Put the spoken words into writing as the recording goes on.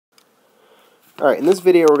Alright, in this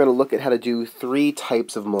video we're going to look at how to do three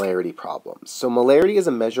types of molarity problems. So molarity is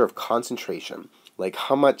a measure of concentration, like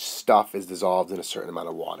how much stuff is dissolved in a certain amount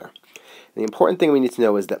of water. And the important thing we need to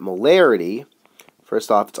know is that molarity, first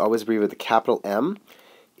off, it's always abbreviated with a capital M.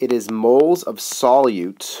 It is moles of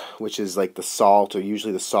solute, which is like the salt or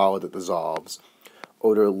usually the solid that dissolves,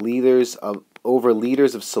 over liters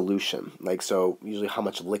of solution. Like, so usually how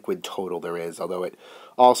much liquid total there is, although it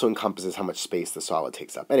also encompasses how much space the solid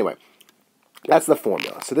takes up. Anyway, that's the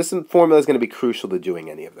formula. So this formula is going to be crucial to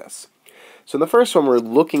doing any of this. So in the first one, we're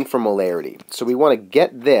looking for molarity. So we want to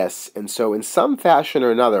get this, and so in some fashion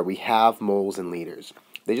or another, we have moles and liters.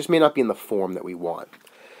 They just may not be in the form that we want.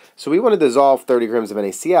 So we want to dissolve 30 grams of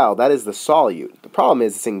NaCl. That is the solute. The problem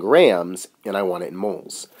is it's in grams, and I want it in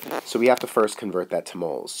moles. So we have to first convert that to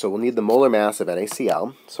moles. So we'll need the molar mass of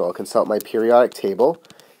NaCl. So I'll consult my periodic table,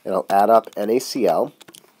 and I'll add up NaCl,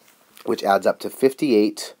 which adds up to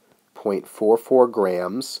 58.44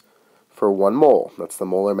 grams for 1 mole. That's the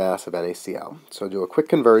molar mass of NaCl. So do a quick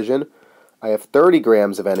conversion. I have 30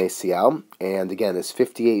 grams of NaCl, and again, it's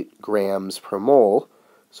 58 grams per mole.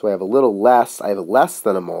 So I have a little less. I have less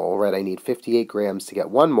than a mole, right? I need 58 grams to get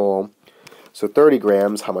 1 mole. So 30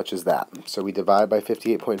 grams, how much is that? So we divide by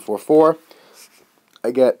 58.44.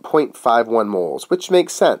 I get 0.51 moles, which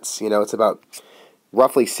makes sense. You know, it's about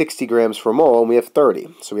roughly 60 grams per mole, and we have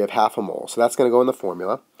 30. So we have half a mole. So that's going to go in the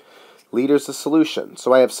formula. Liters of solution.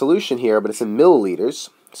 So I have solution here, but it's in milliliters.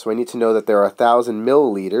 So I need to know that there are 1,000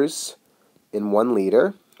 milliliters in 1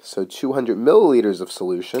 liter. So 200 milliliters of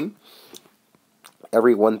solution.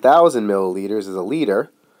 Every 1,000 milliliters is a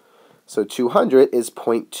liter. So 200 is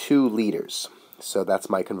 0.2 liters. So that's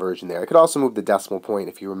my conversion there. I could also move the decimal point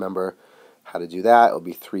if you remember how to do that. It'll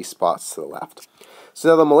be 3 spots to the left. So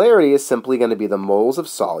now the molarity is simply going to be the moles of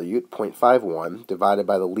solute, 0.51, divided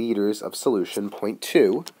by the liters of solution,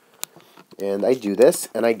 0.2. And I do this,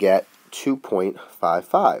 and I get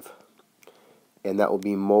 2.55. And that will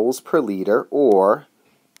be moles per liter, or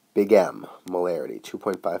big M, molarity,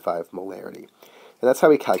 2.55 molarity. And that's how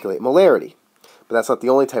we calculate molarity. But that's not the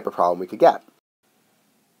only type of problem we could get.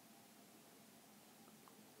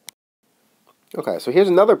 Okay, so here's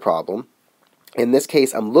another problem. In this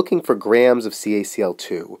case, I'm looking for grams of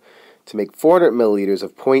CaCl2 to make 400 milliliters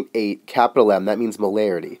of 0.8 capital M. That means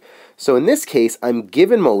molarity. So in this case, I'm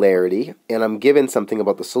given molarity, and I'm given something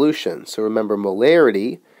about the solution. So remember,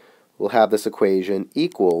 molarity will have this equation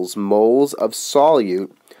equals moles of solute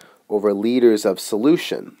over liters of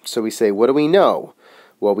solution. So we say, what do we know?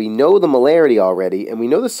 Well, we know the molarity already, and we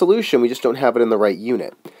know the solution, we just don't have it in the right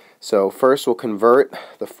unit. So first we'll convert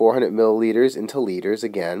the 400 milliliters into liters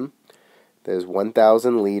again. There's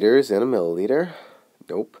 1,000 liters in a milliliter.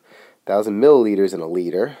 Nope. 1,000 milliliters in a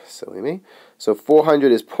liter. Silly me. So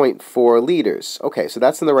 400 is 0.4 liters. Okay, so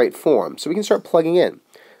that's in the right form. So we can start plugging in.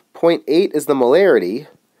 0.8 is the molarity.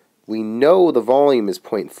 We know the volume is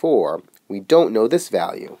 0.4. We don't know this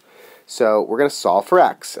value. So we're going to solve for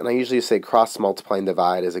x. And I usually say cross multiply and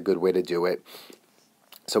divide is a good way to do it.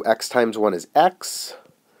 So x times 1 is x.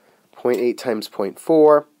 0.8 times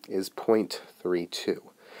 0.4 is 0.32.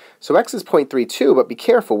 So x is 0.32, but be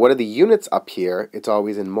careful. What are the units up here? It's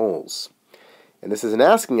always in moles. And this isn't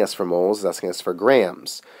asking us for moles, it's asking us for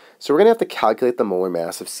grams. So we're going to have to calculate the molar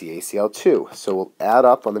mass of CaCl2. So we'll add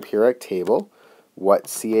up on the periodic table what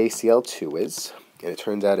CaCl2 is. And it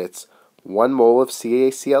turns out it's 1 mole of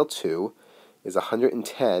CaCl2 is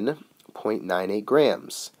 110.98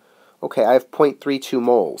 grams. Okay, I have 0.32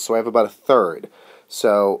 moles, so I have about a third.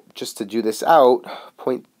 So just to do this out,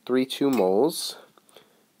 0.32 moles,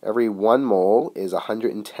 every 1 mole is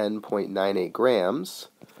 110.98 grams.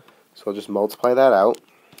 So I'll just multiply that out,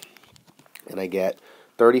 and I get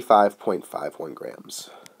 35.51 grams.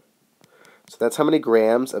 So that's how many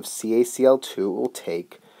grams of CaCl2 it will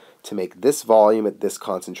take to make this volume at this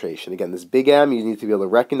concentration. Again, this big M, you need to be able to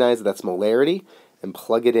recognize that that's molarity and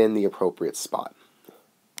plug it in the appropriate spot.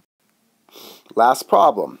 Last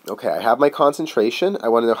problem. Okay, I have my concentration. I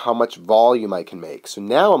want to know how much volume I can make. So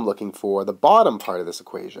now I'm looking for the bottom part of this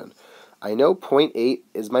equation. I know 0.8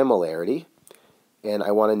 is my molarity, and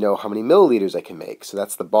I want to know how many milliliters I can make. So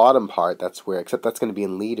that's the bottom part. That's where, except that's going to be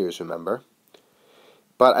in liters, remember.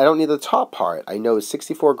 But I don't need the top part. I know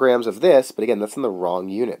 64 grams of this, but again, that's in the wrong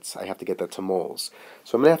units. I have to get that to moles.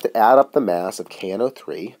 So I'm going to have to add up the mass of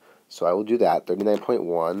KNO3. So I will do that.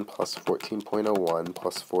 39.1 plus 14.01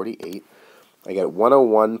 plus 48. I get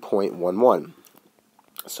 101.11.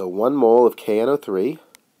 So 1 mole of KNO3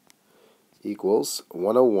 equals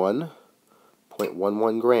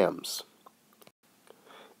 101.11 grams.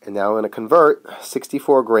 And now I'm going to convert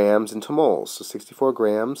 64 grams into moles. So 64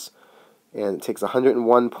 grams And it takes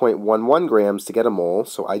 101.11 grams to get a mole,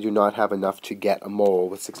 so I do not have enough to get a mole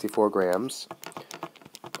with 64 grams.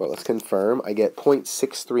 But let's confirm, I get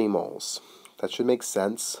 0.63 moles. That should make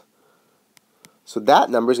sense. So that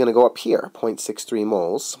number is going to go up here, 0.63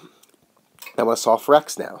 moles. I want to solve for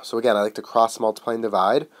x now. So again, I like to cross multiply and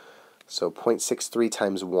divide. So 0.63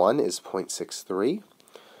 times 1 is 0.63.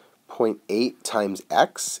 0.8 times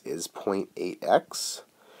x is 0.8x.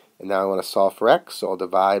 And now I want to solve for x, so I'll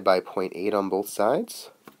divide by 0.8 on both sides.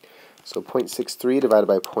 So 0.63 divided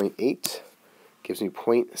by 0.8 gives me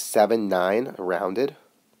 0.79 rounded.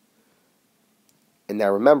 And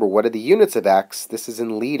now remember, what are the units of x? This is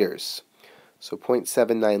in liters. So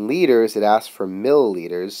 0.79 liters, it asks for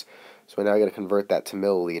milliliters. So now I got to convert that to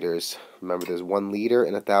milliliters. Remember, there's 1 liter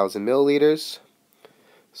in 1,000 milliliters.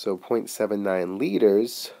 So 0.79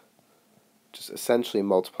 liters, just essentially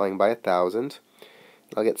multiplying by 1,000.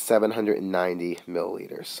 I'll get 790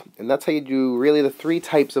 milliliters. And that's how you do really the 3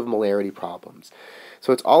 types of molarity problems.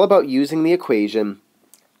 So it's all about using the equation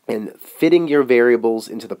and fitting your variables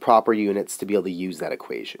into the proper units to be able to use that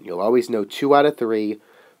equation. You'll always know 2 out of 3,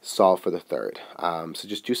 solve for the third. So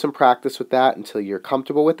just do some practice with that until you're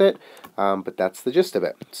comfortable with it, but that's the gist of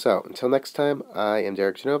it. So until next time, I am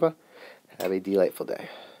Derek Genova. Have a delightful day.